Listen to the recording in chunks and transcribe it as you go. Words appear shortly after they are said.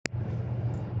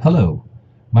Hello,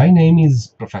 my name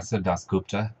is Professor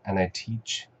Dasgupta and I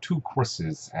teach two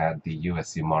courses at the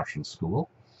USC Marshall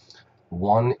School.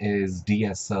 One is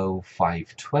DSO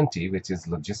 520, which is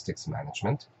Logistics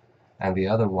Management, and the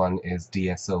other one is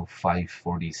DSO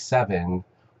 547,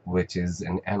 which is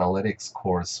an analytics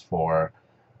course for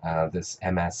this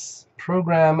MS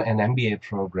program and MBA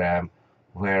program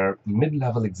where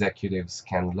mid-level executives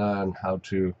can learn how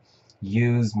to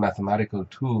use mathematical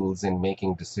tools in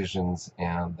making decisions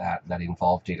that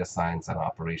involve data science and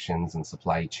operations and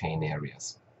supply chain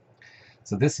areas.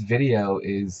 So this video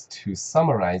is to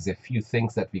summarize a few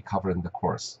things that we cover in the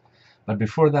course. But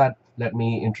before that, let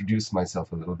me introduce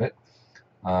myself a little bit.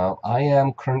 I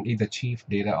am currently the Chief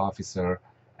Data Officer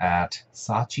at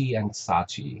Saatchi &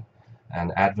 Saatchi,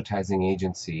 an advertising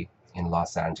agency in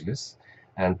Los Angeles.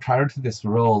 And prior to this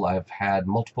role, I've had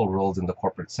multiple roles in the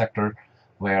corporate sector,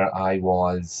 where I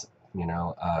was,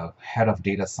 head of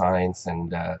data science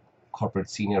and corporate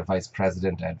senior vice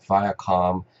president at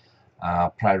Viacom.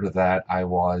 Prior to that, I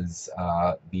was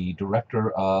the director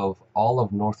of all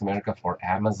of North America for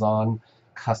Amazon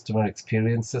Customer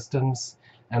Experience Systems.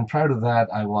 And prior to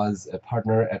that, I was a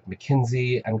partner at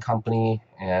McKinsey & Company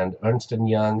and Ernst &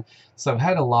 Young. So I've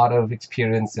had a lot of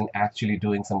experience in actually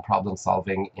doing some problem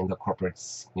solving in the corporate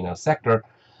sector,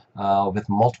 with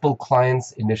multiple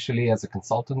clients initially as a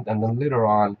consultant and then later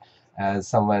on as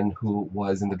someone who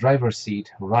was in the driver's seat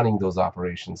running those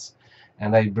operations.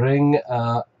 And I bring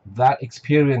that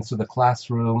experience to the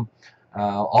classroom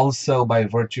also by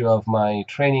virtue of my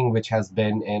training, which has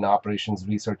been in operations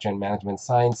research and management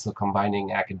science, so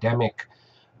combining academic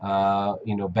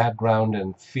background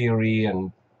and theory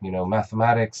and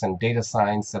mathematics and data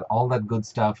science and all that good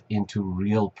stuff into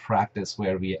real practice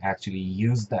where we actually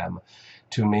use them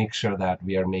to make sure that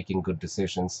we are making good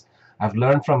decisions. I've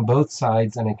learned from both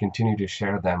sides and I continue to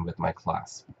share them with my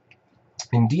class.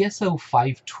 In DSO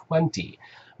 520,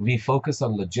 we focus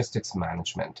on logistics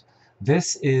management.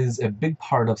 This is a big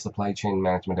part of supply chain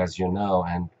management, as you know,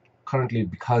 and currently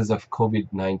because of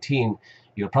COVID-19,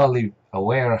 you're probably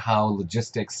aware how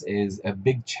logistics is a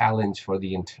big challenge for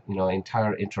the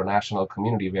entire international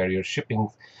community, where you're shipping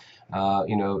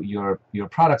your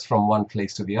products from one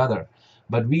place to the other.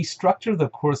 But we structure the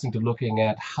course into looking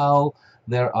at how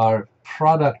there are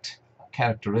product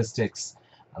characteristics,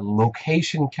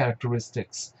 location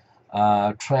characteristics,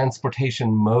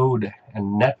 transportation mode,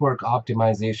 and network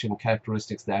optimization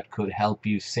characteristics that could help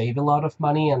you save a lot of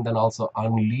money and then also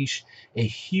unleash a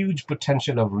huge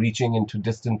potential of reaching into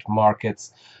distant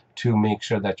markets to make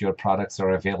sure that your products are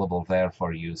available there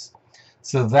for use.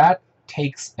 So that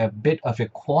takes a bit of a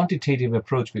quantitative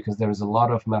approach because there is a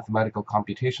lot of mathematical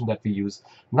computation that we use.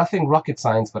 Nothing rocket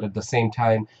science, but at the same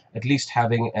time, at least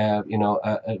having a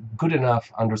good enough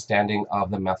understanding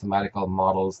of the mathematical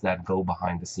models that go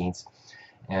behind the scenes.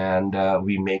 And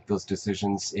we make those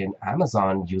decisions in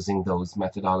Amazon using those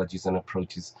methodologies and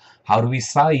approaches. How do we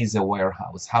size a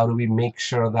warehouse? How do we make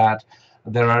sure that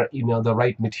there are the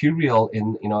right material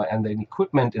in and the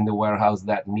equipment in the warehouse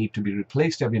that need to be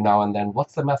replaced every now and then?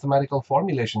 What's the mathematical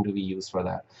formulation do we use for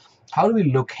that? How do we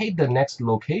locate the next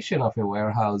location of a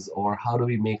warehouse, or how do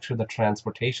we make sure the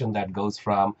transportation that goes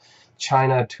from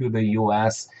China to the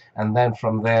US and then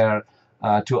from there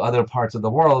to other parts of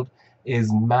the world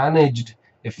is managed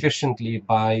efficiently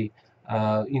by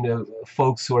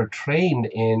folks who are trained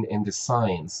in the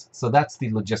science? So that's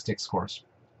the logistics course.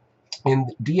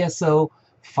 In DSO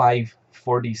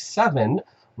 547,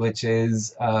 which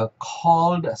is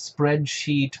called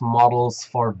Spreadsheet Models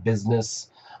for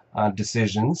Business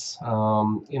Decisions,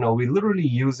 we literally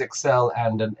use Excel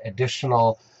and an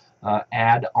additional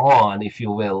add-on, if you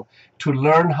will, to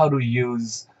learn how to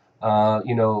use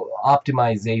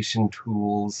optimization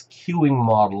tools, queuing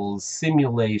models,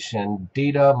 simulation,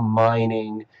 data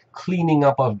mining, cleaning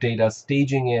up of data,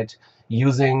 staging it,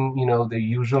 using the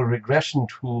usual regression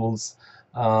tools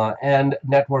and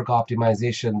network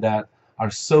optimization that are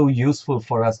so useful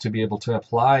for us to be able to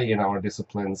apply in our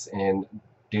disciplines in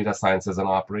data sciences and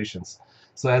operations.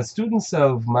 So as students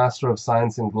of Master of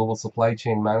Science in Global Supply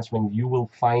Chain Management, you will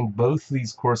find both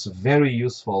these courses very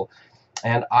useful,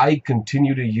 and I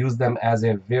continue to use them as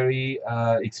a very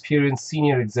experienced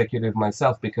senior executive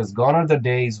myself, because gone are the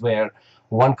days where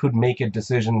one could make a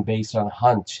decision based on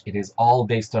hunch. It is all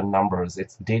based on numbers.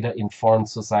 It's data-informed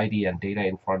society and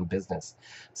data-informed business.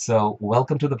 So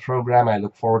welcome to the program. I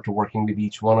look forward to working with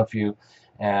each one of you,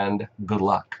 and good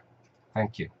luck.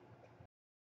 Thank you.